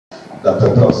the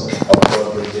purpose of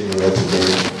God bringing you here today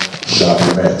shall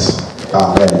be met.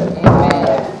 Amen.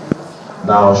 Amen.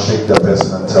 Now shake the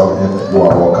person and tell him you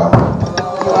are welcome.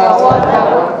 You are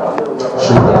welcome.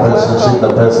 Shake the person and tell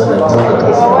the person you are welcome.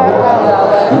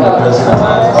 Give the person a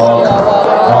hand hug.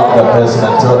 Hug the person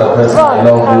and tell the person I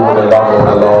love you with the love of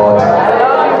the Lord.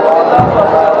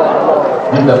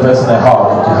 Give the person a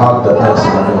hug. You hug the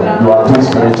person. You are too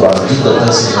spiritual. Give the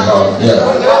person a hug.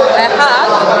 Yeah.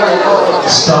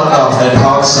 Stand up and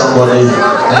hug somebody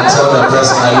and tell the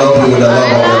person I love you with the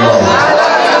love of the Lord.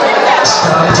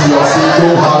 Stand to your feet.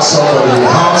 Go hug somebody.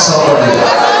 Hug somebody.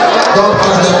 Don't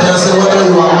ask the person whether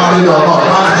you are married or not.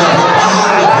 Ask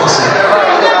the person.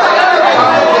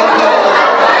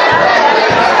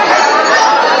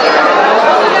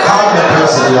 Hug the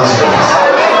person. Yes, please.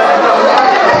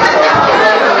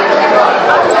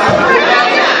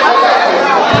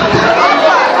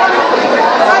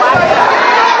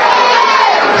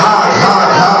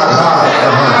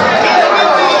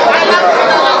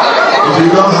 You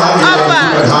don't have it, you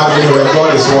can have it when God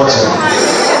is watching.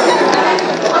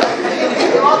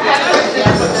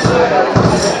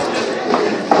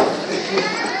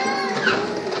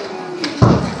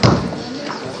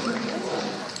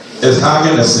 Is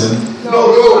hugging a sin?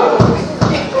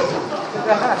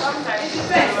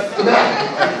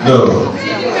 No.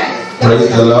 Praise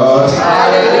the Lord.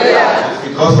 It's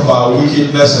because of our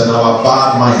wickedness and our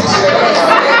bad minds.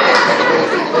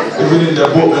 Even in the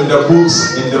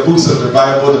books of the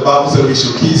Bible says we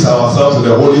should kiss ourselves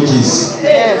with a holy kiss.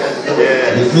 Yes.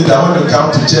 It means that when we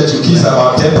come to church, we kiss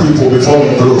about 10 people before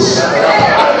we close.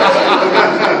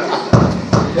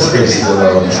 Praise the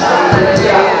Lord.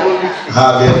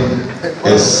 Hugging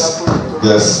is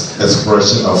this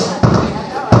expression of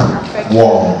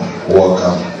warm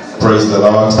welcome. Praise the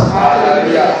Lord.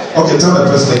 Okay, tell the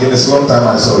person again. It's a long time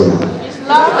I saw you.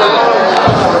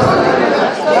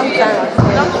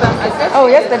 Oh,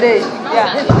 yesterday.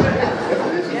 Yeah.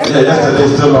 Yeah, yesterday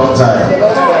is still a long time.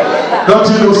 Don't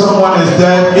you know someone is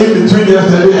dead in between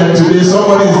yesterday and today?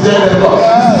 Somebody is dead and gone.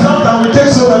 Sometimes we take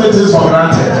so many things for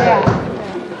granted. Yeah.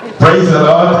 Praise the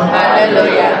Lord.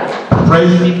 Hallelujah.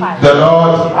 Praise the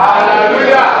Lord.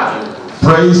 Hallelujah.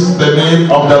 Praise the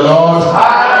name of the Lord.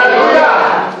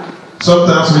 Hallelujah.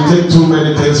 Sometimes we take too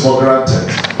many things for granted.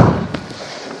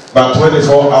 But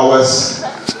 24 hours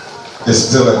is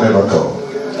still a miracle.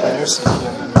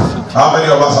 How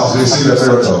many of us have received a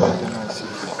miracle?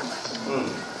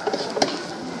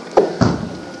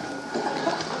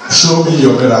 Show me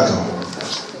your miracle.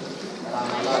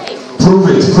 Prove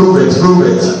it, prove it, prove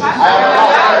it.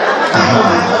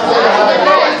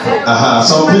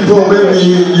 Some people, maybe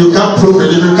you can't prove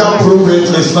it. If you can't prove it,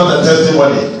 it's not a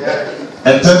testimony.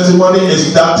 A testimony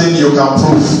is that thing you can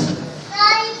prove.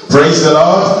 Praise the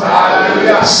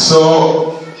Lord.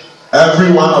 So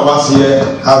every one of us here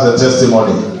has a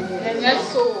testimony.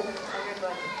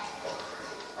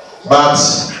 But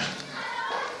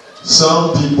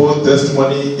some people's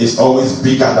testimony is always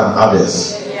bigger than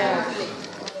others.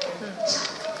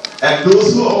 And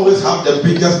those who always have the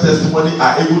biggest testimony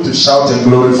are able to shout and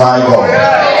glorify God.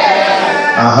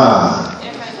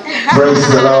 Praise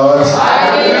the Lord.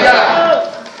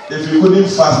 If you couldn't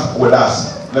fast with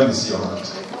us, let me see your hand.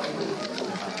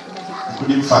 You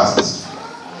couldn't fast.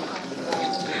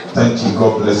 Thank you.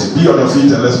 God bless you. Be on your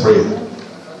feet and let's pray.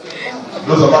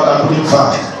 Those of us that couldn't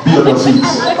fast, be on your feet.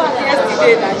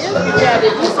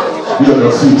 Be on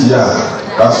your feet, yeah.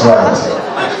 That's right.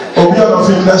 Oh, be on your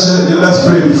feet. Let's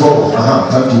pray before.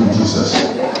 Thank you, Jesus.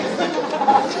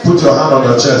 Put your hand on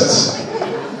your chest.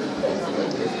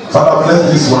 Father, bless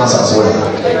these ones as well.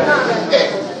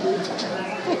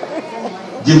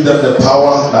 Give them the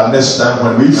power that next time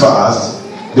when we fast,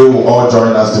 they will all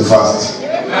join us to fast.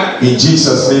 In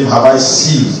Jesus' name have I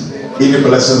seized any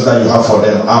blessings that you have for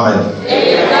them. Amen.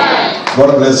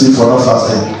 God bless you for not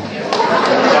fasting.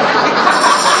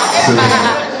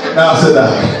 Now say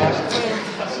that.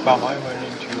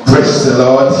 Praise the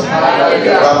Lord.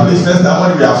 But please, next time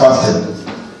when we are fasting,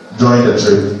 join the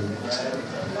trip.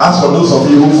 As for those of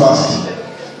you who fast,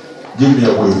 give me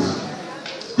a wave.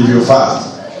 If you fast,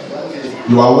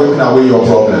 you are waving away your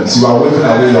problems. You are waving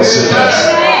away your sickness.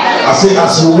 I say,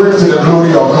 as you wave to the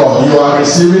glory of God, you are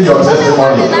receiving your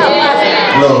testimony.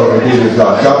 Glory be to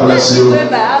God. God bless you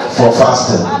for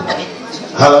fasting.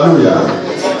 Hallelujah.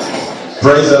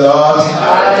 Praise the Lord.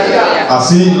 I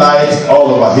see light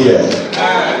all over here.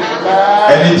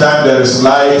 Anytime there is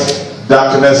light,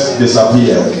 darkness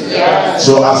disappears.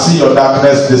 So I see your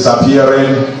darkness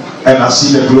disappearing, and I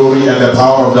see the glory and the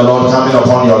power of the Lord coming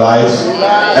upon your life.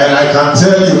 And I can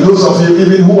tell you, those of you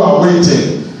even who are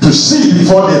waiting to see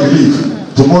before they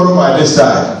believe, tomorrow by this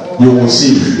time You will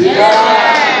see.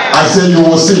 I said you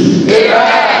will see.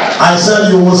 I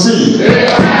said you will see.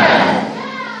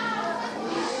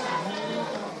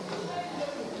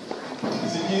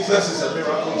 See, Jesus is a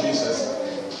miracle Jesus.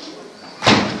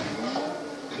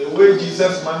 The way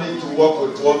Jesus managed to walk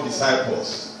with 12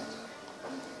 disciples.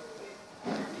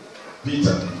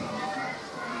 Peter.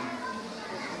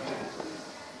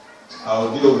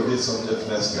 I'll deal with this subject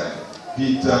next time.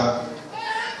 Peter.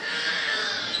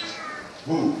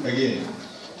 Who again?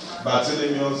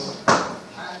 Bartholomew,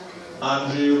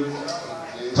 Andrew,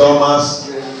 Thomas,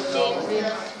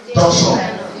 Thompson.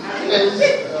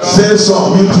 Say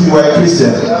some you two were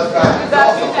Christian.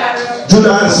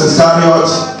 Judas Iscariot,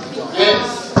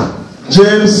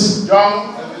 James,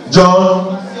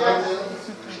 John,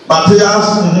 Matthias.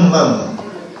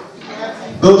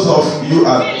 Those of you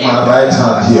at my right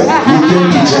hand here, you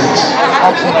came to church.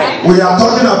 We are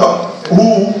talking about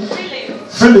who?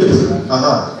 Philip.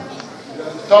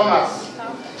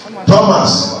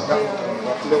 Thomas.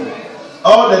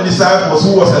 All the disciples,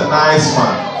 who was a nice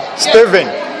man. Stephen.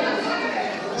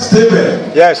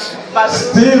 Yes.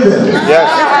 Stephen. Yes.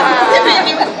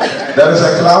 There is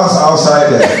a class outside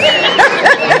there.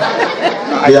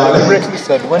 I correctly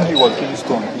said when he was being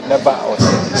stoned, he never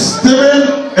uttered.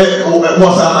 Stephen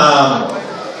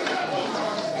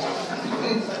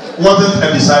wasn't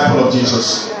a disciple of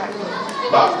Jesus,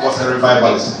 but was a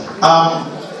revivalist.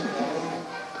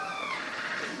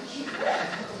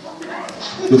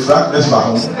 The frankness for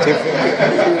home.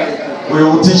 We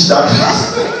will teach that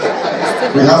class.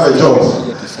 We have a job,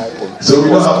 so we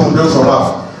don't have to build from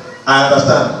up. I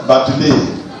understand, but today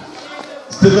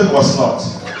Stephen was not.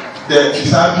 The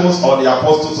disciples or the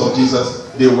apostles of Jesus,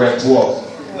 they were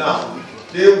 12. Now,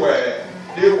 they were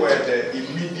the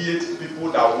immediate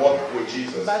people that walked with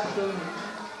Jesus.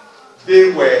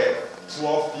 They were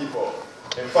 12 people.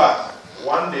 In fact,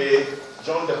 one day,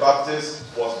 John the Baptist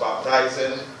was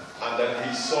baptizing, and then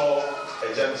he saw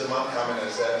a gentleman coming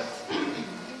and said,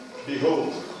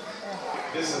 "Behold,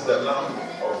 this is the Lamb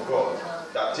of God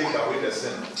that takes away the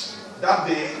sin." That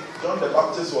day, John the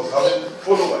Baptist was having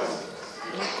followers.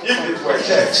 If it were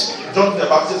church, John the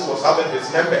Baptist was having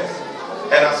his members.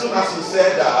 And as soon as he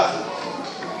said that,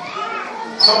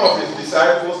 some of his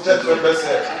disciples, church members,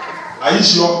 said, "Are you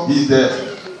sure he's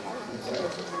the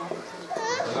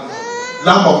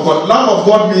Lamb of God?" Lamb of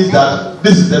God means that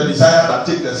this is the Messiah that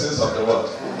takes the sins of the world.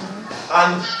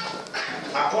 And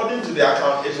according to the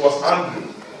account, it was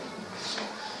Andrew,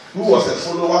 who was a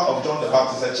follower of John the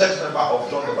Baptist, a church member of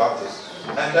John the Baptist.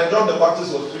 And then John the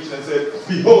Baptist was preaching and said,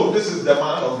 "Behold, this is the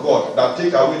man of God that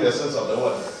take away the sins of the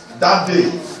world." That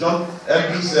day,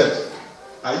 Andrew said,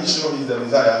 "Are you sure he's the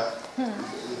Messiah?"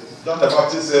 John the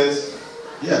Baptist says,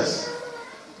 "Yes."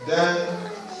 Then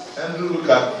Andrew looked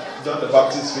at John the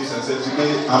Baptist's face and said,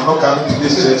 "Today, I'm not coming to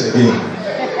this church again."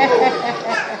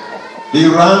 He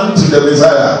ran to the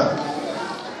Messiah.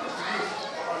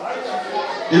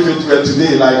 If it were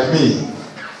today, like me,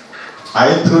 I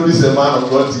introduce a man of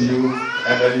God to you,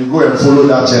 and then you go and follow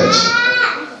that church.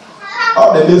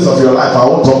 All the days of your life, I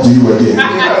won't talk to you again.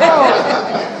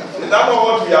 Is that not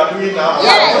what we are doing now?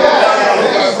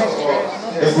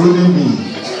 Including me.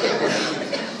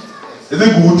 Is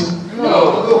it good?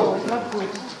 No. Not good.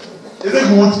 Is it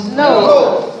good?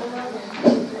 No.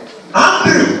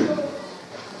 Andrew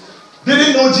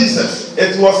didn't know Jesus.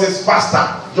 It was his pastor,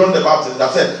 John the Baptist,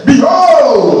 that said,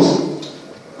 "Behold,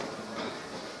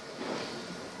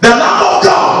 the Lamb of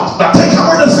God that takes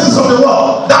away the sins of the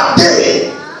world." That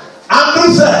day,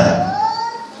 Andrew said,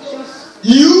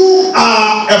 "You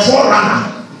are a forerunner.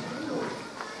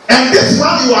 And this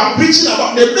one you are preaching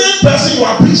about, the main person you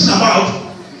are preaching about,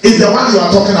 is the one you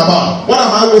are talking about. What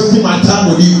am I wasting my time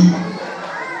with you?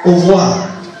 Au revoir.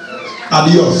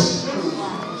 Adios."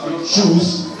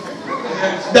 Choose.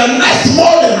 The next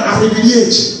morning, as a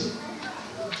village,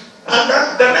 and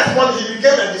then the next morning, he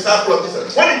became a disciple of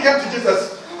Jesus. When he came to Jesus,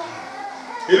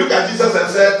 he looked at Jesus and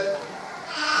said,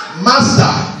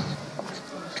 "Master."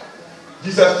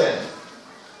 Jesus said,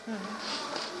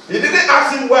 he didn't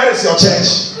ask him, "Where is your church?"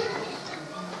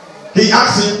 He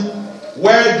asked him,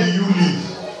 "Where do you live?"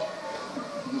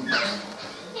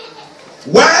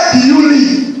 Where do you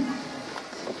live?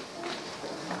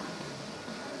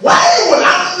 Why will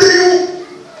Andrew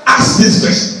ask this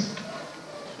question?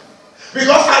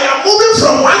 Because I am moving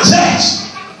from one church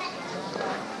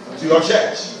to your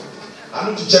church. I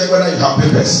need to check whether you have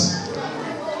papers.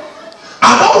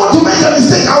 I don't want to make a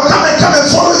mistake. I'll come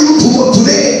and follow you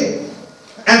today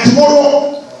and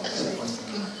tomorrow.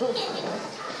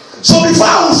 So before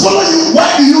I will follow you,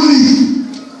 where do you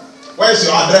live? Where is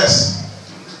your address?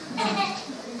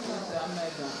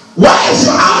 Where is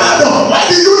your address?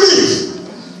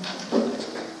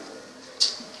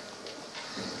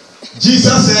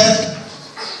 Jesus said,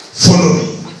 follow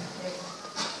me.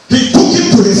 He took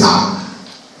him to his house.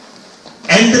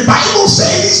 And the Bible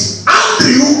says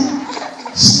Andrew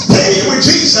stayed with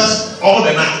Jesus all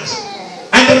the night.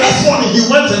 And the next morning he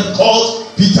went and called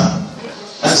Peter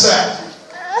and said,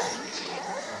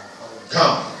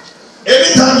 come.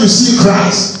 Anytime you see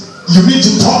Christ, you need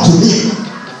to talk to him,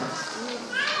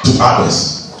 to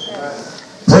others.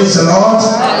 Praise the Lord.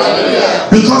 Hallelujah.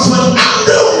 Because when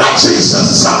Andrew met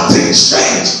Jesus, something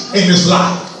changed in his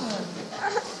life.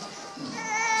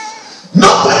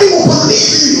 Nobody will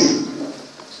believe you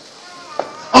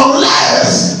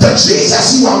unless the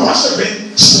Jesus you are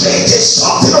worshiping changes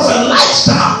something of a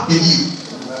lifestyle in you.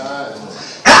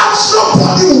 Else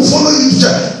nobody will follow you to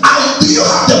church. Do you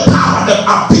have the power, the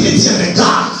ability, and the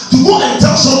guts to go and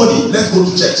tell somebody, let's go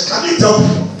to church? Can you tell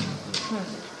people?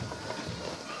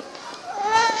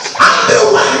 And they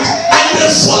went and they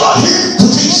followed him to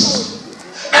Jesus.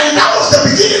 And that was the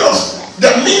beginning of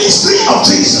the ministry of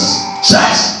Jesus.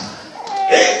 Church,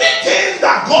 anything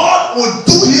that God would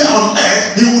do here on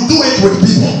earth, he will do it with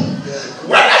people.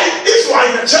 If you are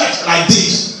in a church like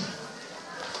this,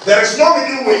 there is no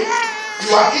middle way. You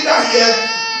are either here,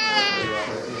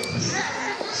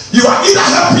 you are either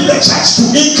helping the church to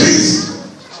increase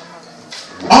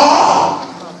or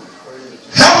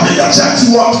helping the church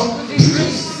to what?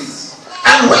 Decrease.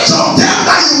 And which of them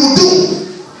that you will do,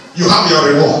 you have your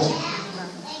reward.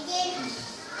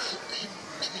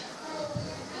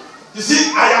 You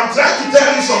see, I am trying to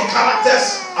tell you some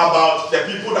characters about the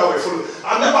people that were following.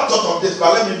 I never thought of this,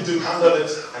 but let me handle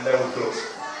it and then we'll close.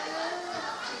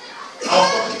 I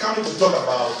was coming to talk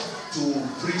about, to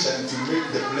preach and to make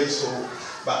the place so,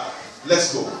 but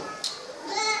let's go.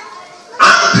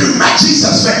 Andrew met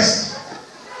Jesus first.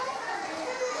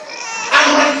 And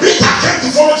when Peter came to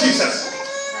follow Jesus,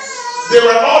 they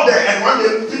were all there, and one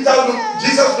day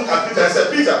Jesus looked at Peter and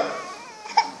said, Peter,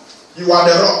 you are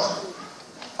the rock.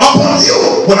 Upon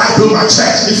you when I build my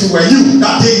church. If it were you,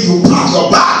 that day you plant your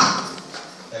back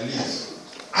and leave.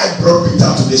 I brought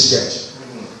Peter to this church.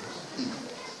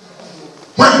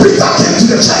 When Peter came to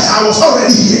the church, I was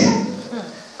already here.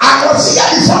 I was here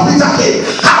before Peter came.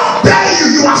 How dare you?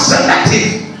 You are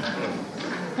selective.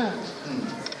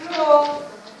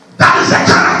 That is a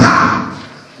character.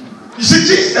 You see,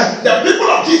 Jesus, the people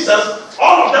of Jesus,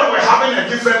 all of them were having a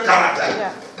different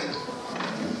character.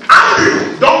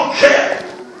 Andrew don't care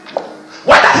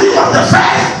whether he was the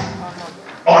first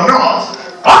or not.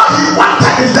 All he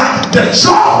wanted is that the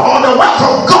job or the work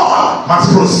of God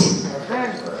must proceed.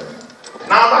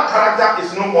 Now that character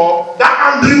is no more.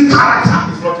 That Andrew character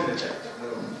is not in the church.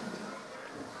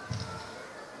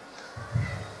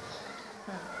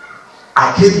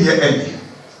 I came here early,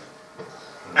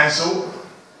 and so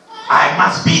I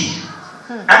must be.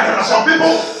 And there are some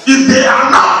people, if they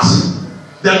are not,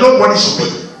 then nobody should be.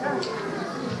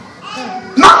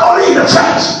 Not only in the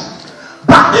church,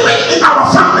 but even in our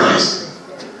families.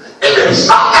 If there is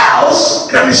not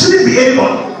else, then it shouldn't be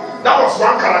anybody. That was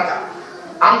one character.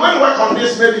 I'm going to work on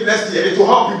this maybe next year. It will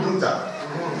help you brutal.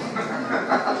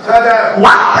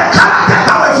 One of the characters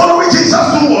that were following Jesus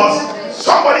too was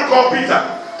somebody called Peter.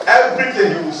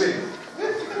 Everything he will say.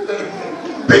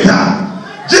 Peter,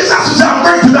 Jesus said, I'm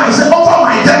going to die. He said, over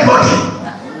my dead body.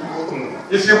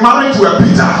 If you're married to a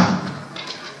Peter,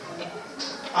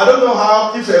 I don't know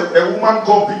how, if a woman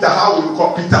called Peter, how will you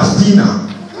call Peter Stina?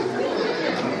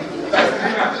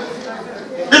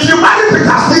 If you marry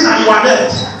Peter Stina, you are dead.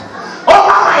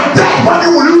 Over my dead body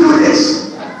will you do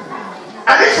this?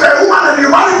 And if you're a woman and you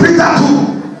marry Peter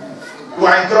too, you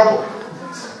are in trouble.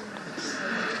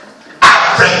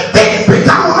 Everything,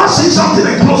 Peter will not see something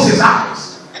and close his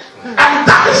eyes. And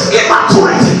that is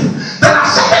immaturity. There are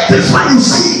certain things when you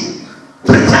see,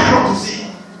 pretend not to see.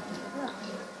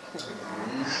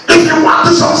 If you want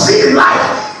to succeed in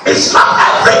life, it's not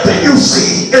everything you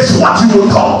see is what you will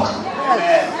talk.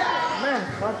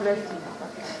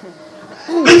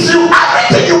 If you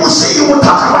everything you will see, you will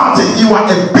talk about it. You are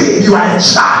a babe, you are a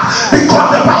child. Because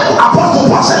the Bible, Apostle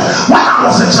Paul said, when I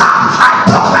was a child, I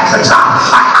talked like a child,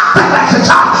 I acted like a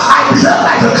child, I behaved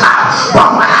like a child. But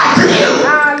when I grew,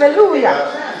 hallelujah.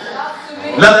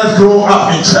 Let us grow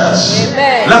up in church.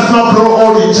 Amen. Let's not grow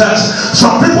old in church.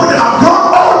 Some people that have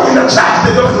grown old in the church,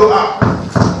 they don't grow up.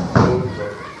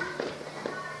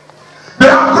 They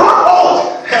have grown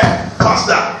old. Hey,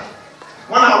 Pastor.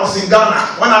 When I was in Ghana,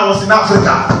 when I was in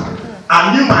Africa,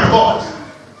 I knew my God.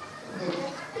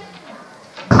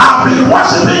 I've been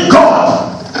worshiping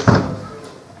God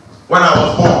when I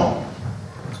was born.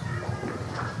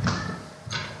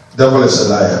 Devil is a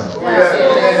liar.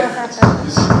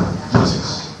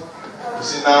 You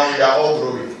see, now we are all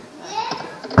growing.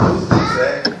 Those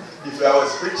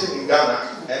preaching in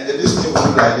Ghana, and this thing will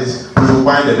look like this. We will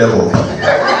bind the devil.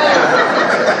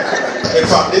 In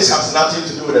fact, this has nothing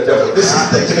to do with the devil. This is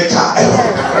technical.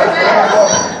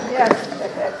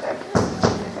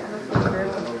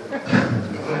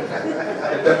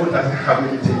 The devil doesn't have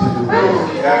anything to do with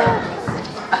it.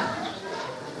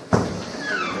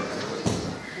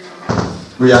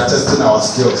 We are testing our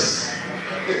skills.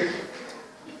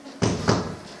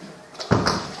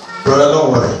 Brother,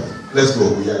 don't worry. Let's go.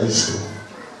 We are used to.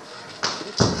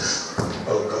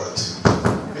 Oh God.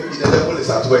 Maybe the devil is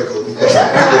at work because I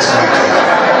know this one.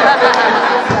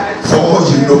 For all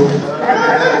you know.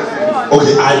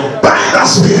 Okay, I bind that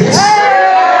spirit.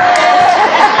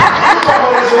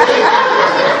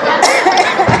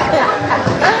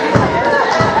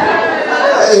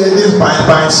 This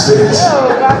bind spirit.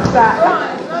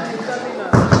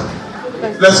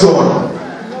 Let's go on.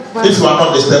 If you are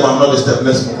not disturbed, I'm not disturbed.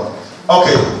 Let's move on.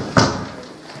 Okay.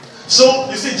 So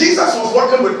you see, Jesus was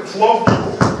working with 12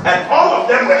 people, and all of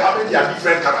them were having their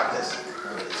different characters.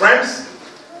 Friends,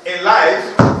 in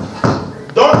life,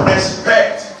 don't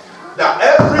expect that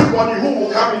everybody who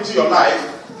will come into your life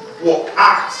will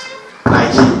act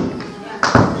like you.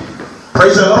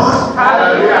 Praise the Lord.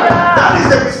 Hallelujah. That is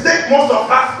the mistake most of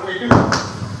us we do.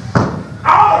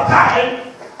 All the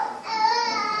time,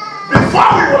 before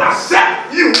we will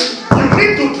accept you, you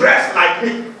need to dress like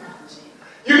me.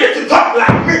 You need to talk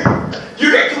like me. You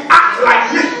need to act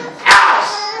like me.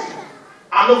 Else,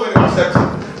 I'm not going to accept you.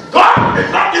 God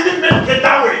did not even make it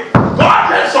that way. God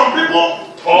made some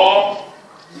people tall.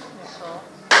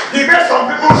 He made some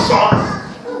people short.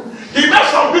 He made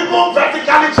some people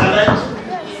vertically challenged.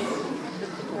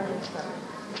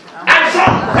 And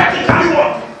some vertically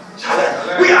what?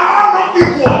 Challenged. We are all not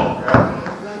equal.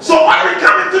 So when we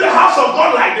come into the house of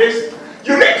God like this,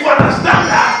 you need to understand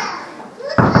that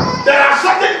there are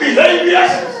certain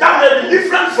behaviors that may be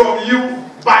different from you,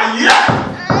 but yet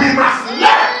we must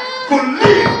learn to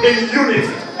live in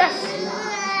unity.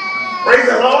 Praise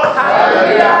the Lord.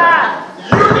 Hallelujah.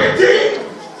 Unity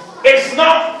is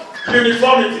not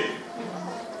uniformity.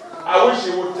 I wish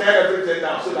you would turn everything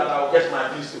down so that I will get my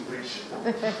peace to preach.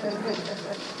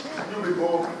 You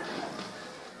people,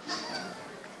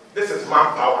 this is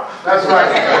manpower. That's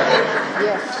right.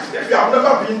 If you have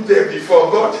never been there before,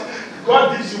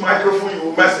 God gives you microphone, you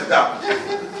will mess it up.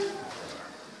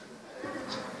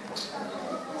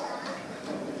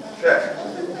 Yeah.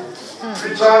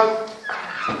 Richard,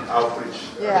 I'll preach.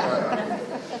 Yeah.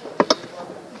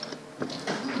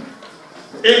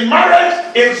 In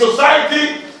marriage, in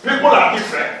society, people are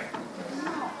different.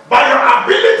 But your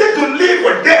ability to live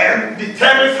with them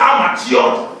determines how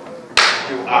matured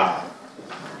you are.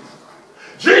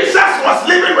 Jesus was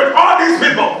living with all these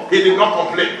people. He did not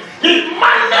complain. He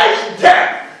managed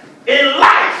them. In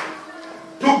life,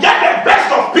 to get the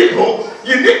best of people,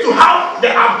 you need to have the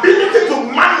ability to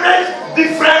manage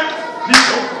different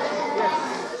people.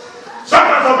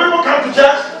 Sometimes some people come to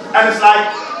church and it's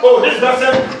like, oh, this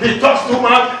person, he talks too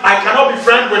much. I cannot be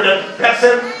friends with the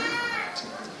person.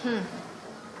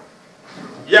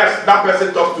 Yes, that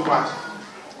person talks too much.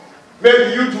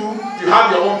 Maybe you too, you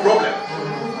have your own problem.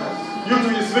 You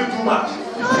do, you sleep too much.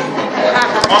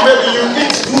 Or maybe you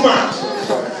eat too much.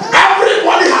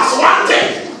 Everybody has one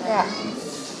thing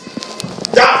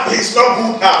that is not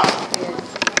good at.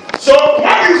 So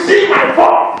when you see my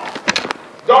fault,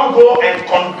 don't go and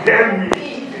condemn me.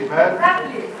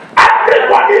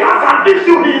 Everybody has an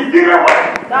issue he is dealing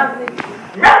with.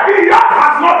 Maybe yours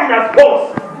has not been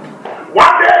exposed.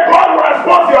 One day God will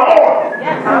expose your own.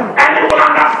 And you will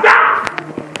understand.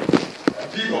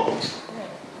 People.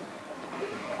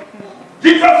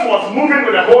 Jesus was moving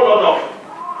with a whole lot of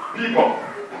people.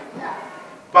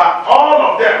 But all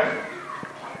of them,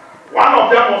 one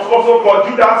of them was also called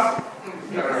Judas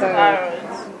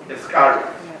Iscariot.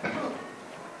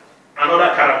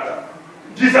 Another character.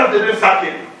 Jesus didn't sack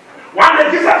him. One day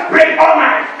Jesus prayed all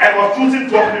night and was choosing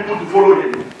 12 people to follow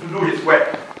him, to do his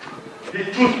work. He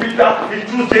chose Peter, he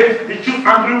chose James, he chose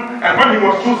Andrew, and when he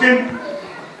was choosing,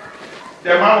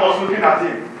 the man was looking at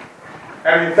him.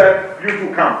 And he said, you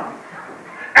two come.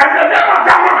 And the name of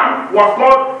that man was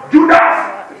called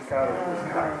Judas Iscariot.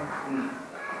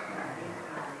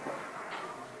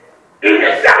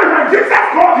 Initially, when Jesus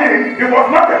called him, he was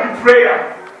not a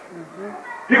betrayer.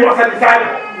 He was a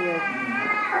disciple.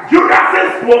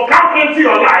 Judases will come into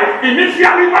your life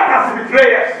initially not as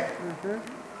betrayers.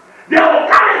 They will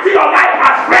come into your life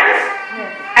as friends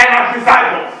and as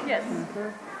disciples. Yes.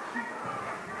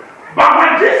 But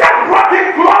when Jesus brought him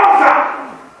closer,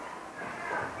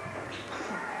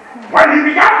 when he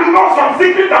began to know some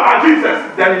secrets about Jesus,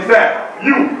 then he said,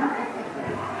 you,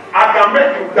 I can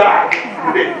make you die.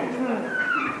 today.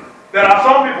 There are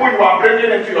some people you are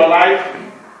bringing into your life,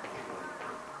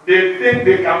 they think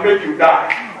they can make you die.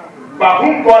 But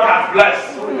whom God has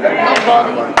blessed.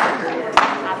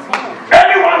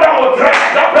 Anyone that will try,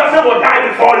 that person will die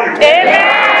before you.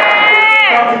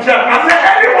 Come to church. I said,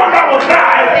 anyone that will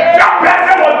die, that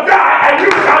person will die and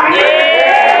you shall live.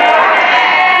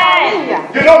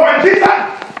 You know, when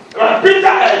Peter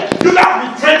and Judas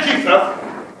betrayed Jesus,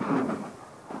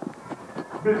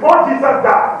 before Jesus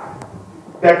died,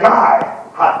 the guy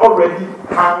had already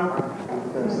hung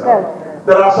himself.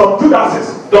 There are some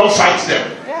Judases, don't fight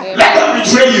them. Let them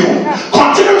betray you.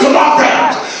 Continue to love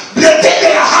them. They think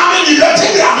they are harming you, they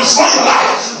think they are destroying your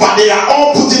life, but they are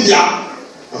all putting their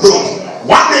rope.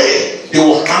 One day they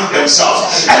will hang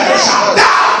themselves and they shall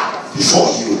die before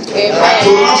you. I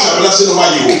pronounce a blessing over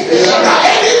you. That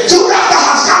any Judas that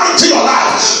has come into your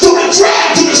life to betray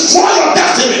and to destroy your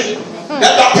destiny,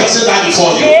 let that person die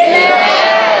before you.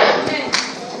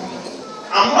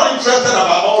 I'm not interested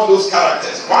about all those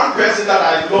characters. One person that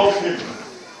I love him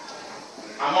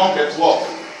among the 12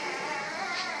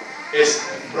 is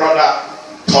Brother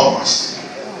Thomas.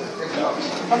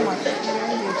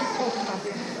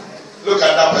 Look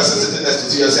at that person sitting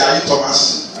next to you and say, are you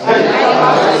Thomas?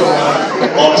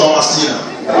 Or Thomasina?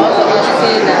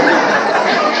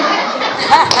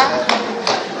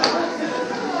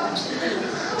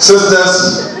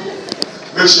 Sisters,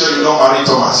 make sure you don't marry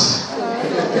Thomas.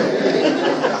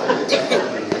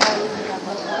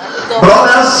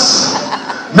 Brothers,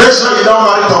 make sure you don't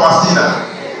marry Thomasina.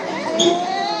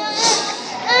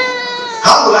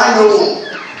 How will I know?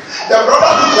 The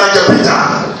brother looks like a Peter.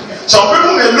 Some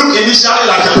people may look initially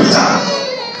like a Peter,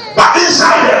 but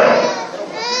inside them,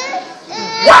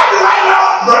 why do I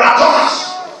love Brother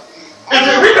Thomas? If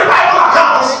you read the Bible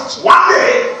accounts, one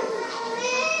day,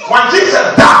 when Jesus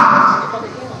died,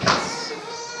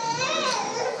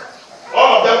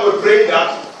 all of them were praying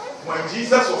that when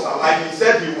Jesus was alive, he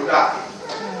said he would die.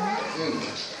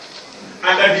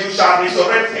 And then he shall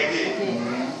resurrect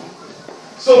again.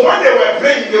 So when they were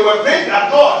praying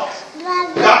that God,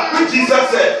 that which Jesus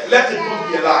said, let him not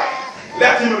be alive.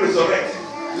 Let him resurrect.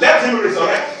 Let him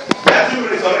resurrect. Let him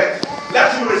resurrect.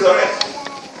 Let him resurrect.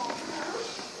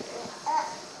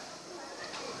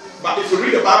 But if you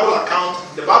read the Bible account,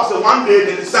 the Bible says one day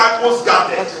the disciples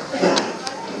gathered.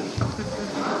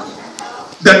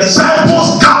 The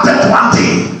disciples gathered one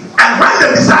day. And when the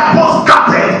disciples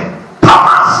gathered,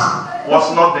 Thomas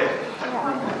was not there.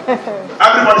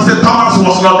 Everybody said Thomas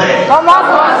was not there. Thomas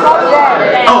was not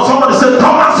there. Oh, somebody said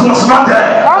Thomas was not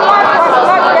there. Thomas was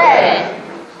not there.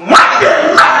 When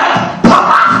they met,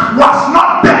 Thomas was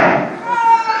not there.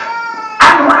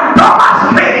 And when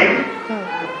Thomas came,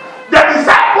 the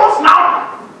disciples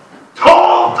now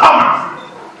told Thomas.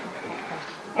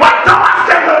 When Thomas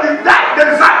came, the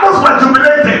disciples were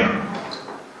jubilating.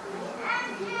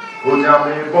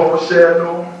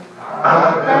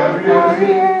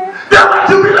 They were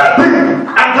jubilating,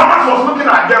 and Thomas was looking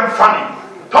at them funny.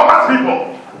 Thomas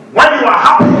people, when you are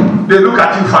happy, they look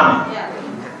at you funny.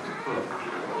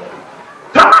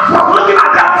 Thomas was looking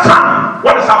at them funny.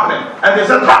 What is happening? And they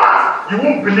said, Thomas, you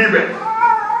won't believe it.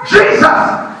 Jesus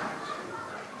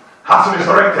has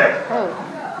resurrected.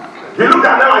 He looked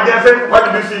at them again and said, where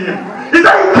did you see him? He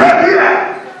said, he came here.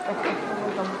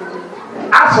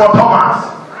 As for Thomas,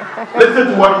 listen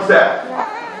to what he said.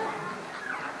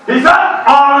 He said,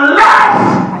 unless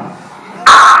I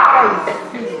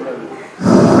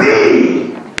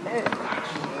see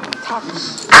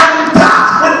and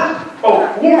touch with,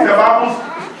 who is the Bible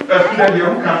student here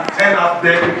who can turn up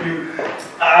there if you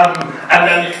and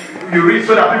then you read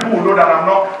so that people will know that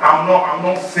I'm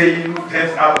not saying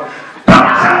things out.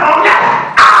 Thomas said,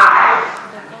 unless I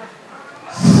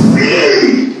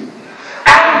see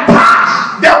and touch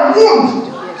the wound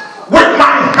with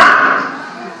my hand,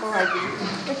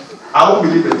 I won't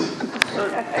believe it.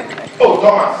 Oh,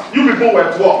 Thomas, you people were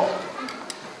 12.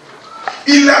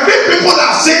 11 people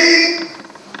are saying.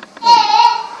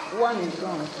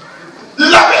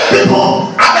 11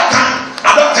 people at that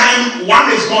time, one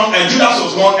is gone and Judas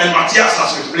was gone and Matthias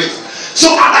has replaced.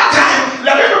 So at that time,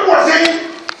 11 people were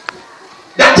saying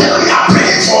that they are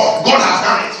praying for, God has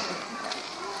done it.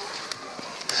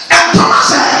 And Thomas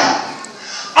said,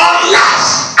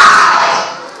 unless I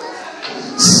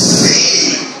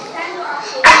see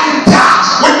and touch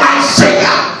with my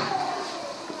finger,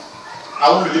 I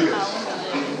won't believe it.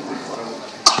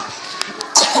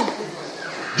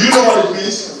 Do you know what it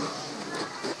means?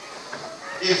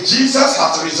 If Jesus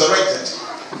has resurrected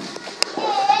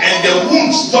and the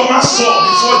wounds Thomas saw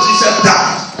before Jesus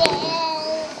died,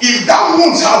 if that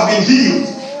wound has been healed,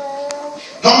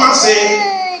 Thomas said,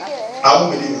 I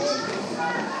won't believe it.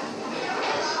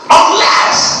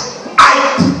 Unless I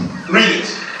read it.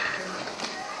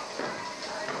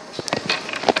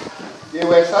 They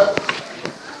were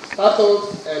startled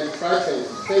and frightened,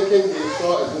 thinking they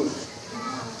saw a ghost.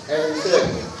 And he said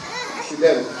to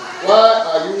them, "Why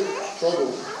are you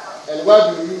troubled? And why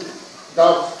do you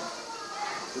doubt?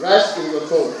 Rise in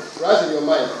your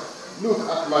mind. Look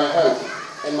at my hands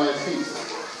and my feet.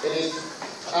 It is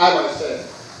I myself.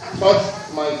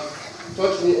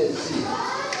 Touch me and see. A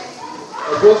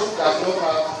ghost does not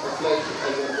have a flesh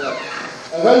and a blood."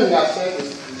 And when he had said this,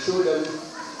 he showed them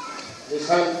his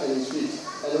hands and his feet.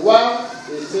 And while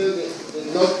they still did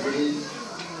not believe,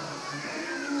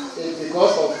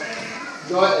 because of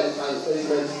joy and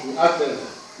amazement, he asked them,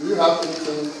 "Do you have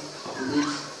anything to eat?"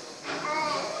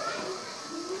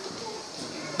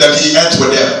 Then he ate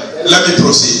with them. Let me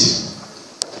proceed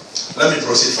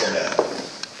from there.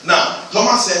 Now,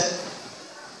 Thomas said,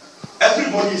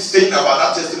 everybody is saying about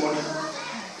that testimony,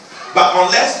 but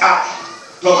unless I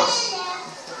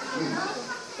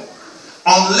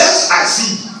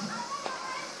see,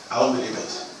 I won't believe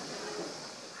it.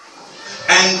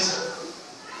 And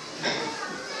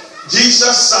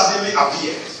Jesus suddenly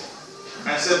appeared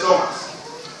and said, "Thomas,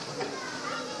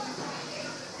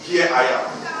 here I am."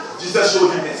 Jesus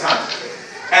showed him his hand.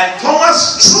 And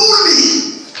Thomas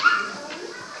truly,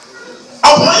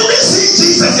 upon even seeing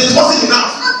Jesus, it wasn't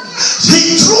enough.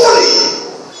 He truly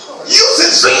used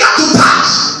his finger to touch.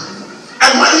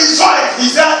 And when he saw it, he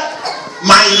said,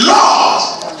 "My Lord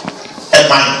and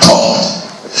my God."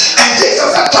 And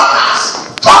Jesus said, "Thomas,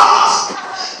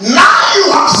 now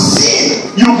you have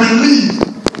seen, you believe."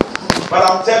 But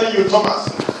I'm telling you, Thomas,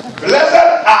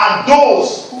 blessed are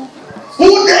those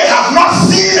who they have not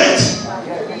seen it,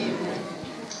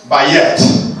 but yet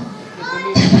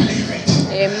they believe it.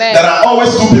 Amen. There are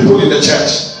always two people in the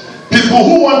church: people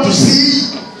who want to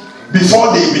see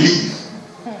before they believe,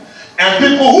 and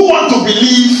people who want to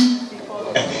believe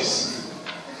and they see.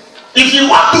 If you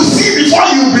want to see before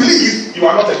you believe, you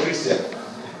are not a Christian.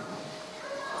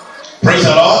 Praise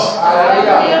the Lord.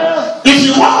 If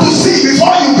you want to see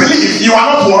before you believe, you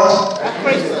are not what?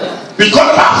 Because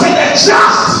the Bible said the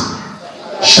just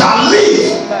shall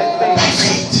live by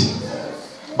faith.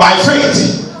 By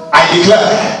faith, I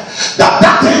declare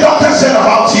that thing doctor said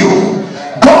about you,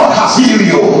 God has healed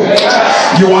you.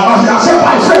 You are not here. Say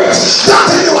by faith, that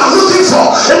thing you are looking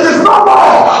for, it is no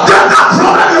more than that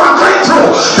problem you are going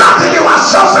through. That thing you are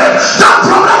suffering, that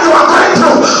problem you are going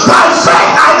through. By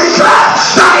faith, I declare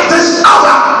that it is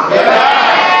over.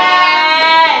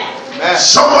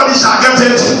 Somebody shall get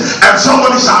it and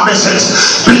somebody shall miss it.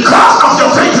 Because of your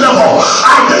faith level,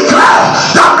 I declare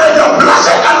that may the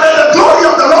blessing and may the glory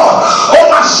of the Lord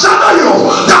overshadow you,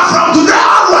 that from today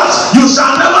onwards you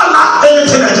shall never lack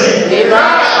anything again.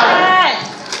 Amen.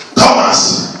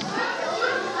 Thomas,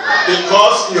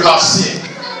 because you have seen,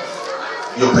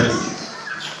 you believe.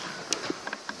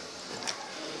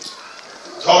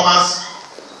 Thomas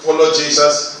followed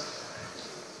Jesus,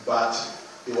 but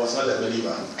he was not a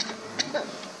believer.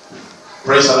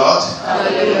 Praise the Lord.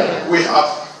 Hallelujah. We have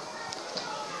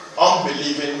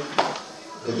unbelieving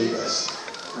believers.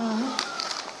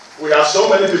 We have so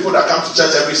many people that come to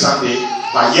church every Sunday,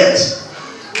 but yet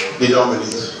they don't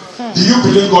believe. Do you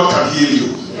believe God can heal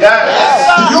you? Yes.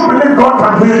 Do you believe God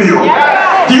can heal you?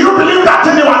 Yes. Do you believe that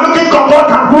thing you are looking for, God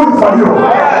can do it for you?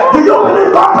 Yes. Do you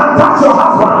believe God can touch your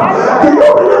husband? Yes. Do you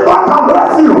believe God can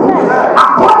bless you? Yes.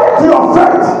 According to your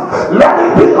faith, let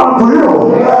it be unto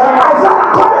you. Yes. I said,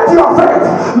 according to your faith,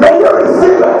 may you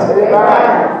receive it.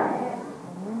 Yes.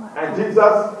 And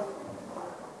Jesus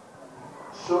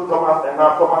showed Thomas, and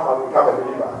now Thomas has become a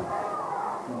believer.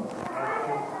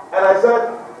 And I said,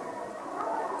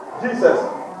 Jesus,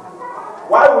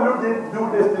 why will you do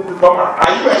this thing to Thomas?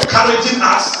 Are you encouraging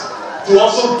us to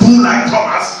also do like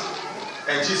Thomas?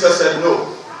 And Jesus said, no,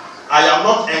 I am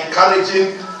not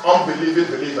encouraging unbelieving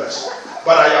believers,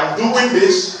 but I am doing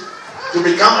this to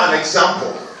become an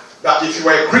example that if you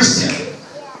are a Christian,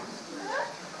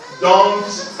 don't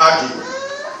argue.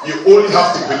 You only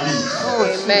have to believe. Oh,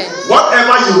 amen.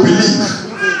 Whatever you believe,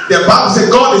 the Bible says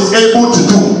God is able to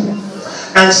do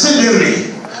exceedingly,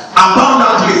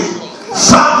 abundantly,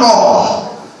 far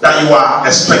more than you are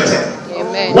expecting.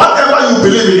 Amen. Whatever you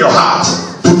believe in your heart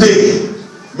today,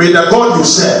 may the God you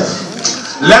serve,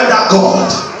 let that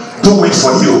God do it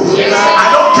for you. Yes.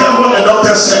 I don't care what the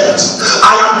doctor said.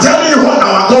 I am telling you what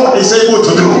our God is able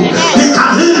to do. He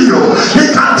can heal you.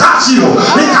 He can touch you.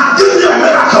 He can give you a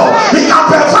miracle. He can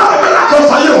perform a miracle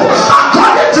for you.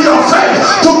 According to your faith,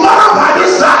 tomorrow by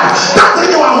this time, that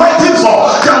thing you are waiting for,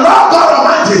 the Lord God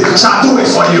Almighty shall do it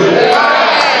for you.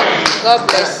 God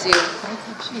bless you.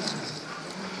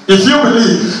 If you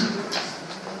believe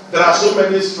there are so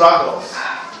many struggles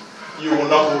you will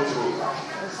not go through.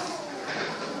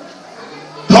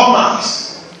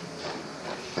 Thomas,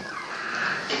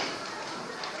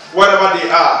 wherever they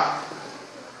are,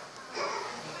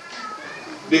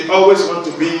 they always want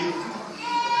to be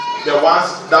the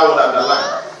ones that will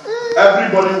underline.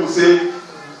 Everybody will say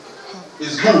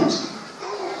it's good.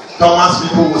 Thomas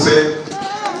people will say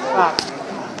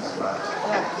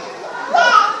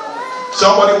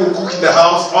somebody will cook in the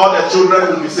house, all the children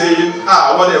will be saying,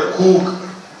 what a cook.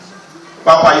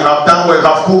 Papa, you have done well, you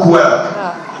have cooked well.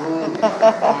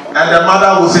 And the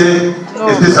mother will say,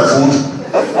 is this a food?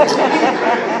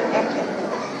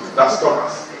 That's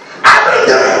Thomas. Every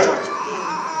day,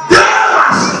 they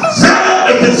must say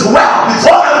it is well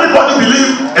before everybody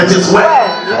believes it is well.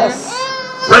 Yes.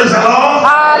 Praise the Lord.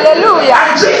 Hallelujah.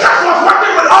 And Jesus was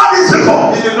working with all these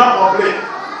people. He did not complain.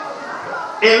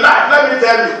 In life, let me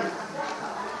tell you,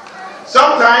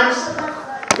 sometimes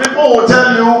people will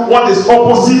tell you what is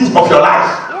opposite of your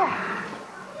life.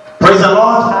 Praise the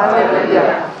Lord.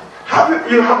 Hallelujah.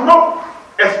 You have not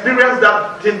experienced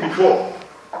that thing before?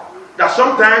 That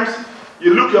sometimes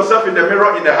you look yourself in the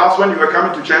mirror in the house when you were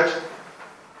coming to church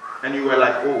and you were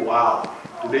like, oh wow,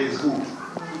 today is good.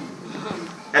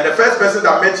 And the first person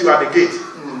that met you at the gate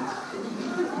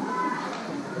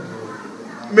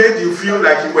made you feel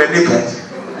like you were naked.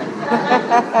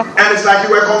 And it's like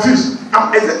you were confused.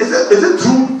 Is it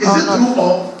true? Is it true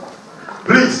or?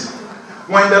 Please,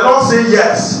 when the Lord says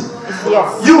yes,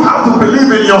 Yes. you have to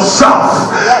believe in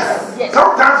yourself. Yes. Yes.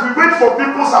 Sometimes we wait for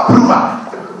people's approval.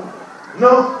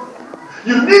 No.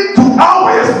 You need to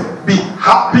always be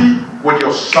happy with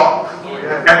yourself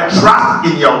and trust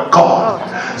in your God,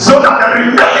 so that the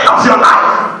remaining of your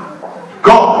life,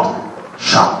 God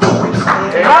shall do it for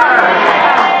you.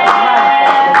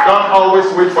 Don't always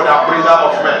wait for the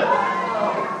appraisal of men.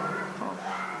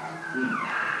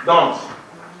 Don't.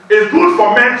 It's good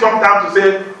for men sometimes to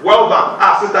say, well done.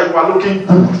 Sister, you are looking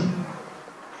good.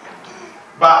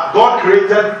 But God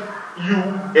created you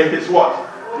in his what?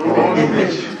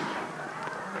 Image.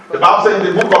 The Bible says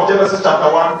in the book of Genesis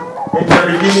chapter 1, in the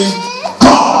beginning,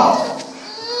 God.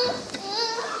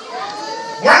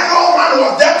 When no man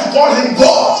was there to call him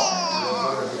God,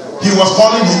 he was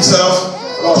calling himself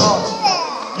God.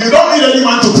 You don't need any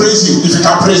man to praise you if you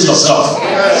can praise yourself.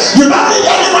 You don't need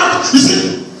any man.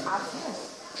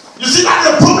 You see that's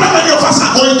the problem many of us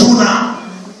are going through now.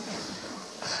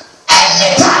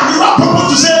 Anytime you want people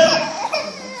to say,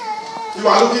 you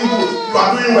are looking good, you are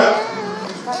doing well.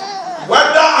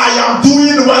 Whether I am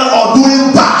doing well or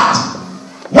doing bad,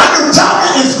 when you tell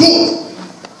me it's good,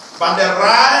 but the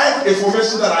right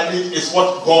information that I need is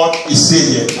what God is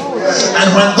saying.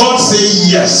 And when God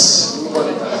says yes,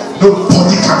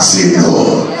 nobody can say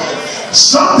no.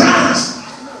 Sometimes,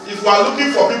 if you are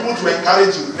looking for people to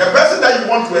encourage you, the person that you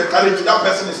want to encourage you, that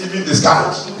person is even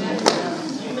discouraged.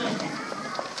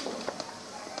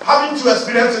 Having to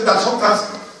experience it that sometimes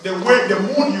the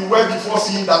mood you were before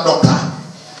seeing that doctor,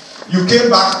 you came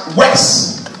back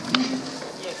worse.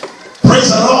 Praise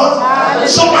the Lord.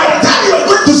 So by the time you are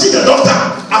going to see the doctor,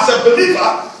 as a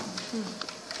believer,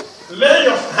 lay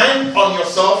your hand on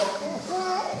yourself,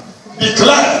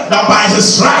 declare that by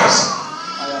his stripes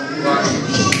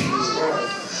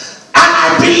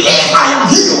I believe I am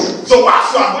healed. So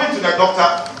once you are going to the doctor,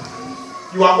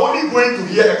 you are only going to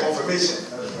hear a confirmation.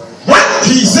 When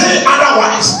he says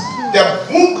otherwise, the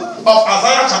book of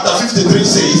Isaiah chapter 53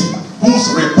 says,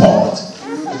 whose report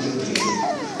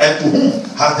and to whom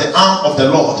has the arm of the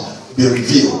Lord been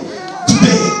revealed?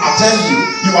 Today, I tell you,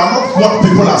 you are not what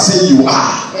people are saying you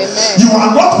are. Amen. You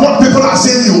are not what people are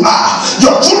saying you are.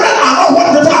 Your children are not what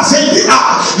people are saying they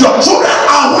are. Your children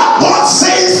are what God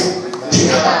says they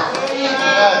are.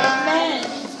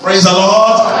 Praise the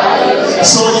Lord.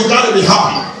 So you got to be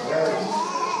happy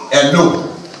and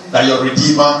know that your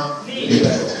Redeemer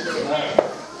liveth.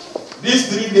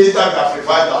 These 3 days that we have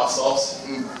revived ourselves,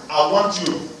 I want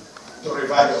you to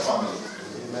revive your family.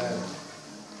 Amen.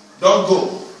 Don't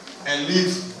go and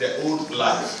live the old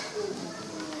life.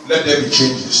 Let there be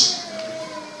changes,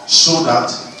 so that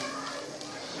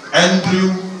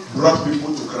Andrew brought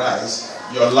people to Christ.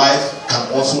 Your life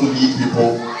can also lead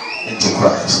people into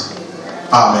Christ.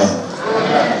 Amen.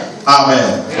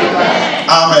 Amen. Amen.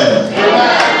 Amen.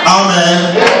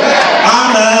 Amen. Amen.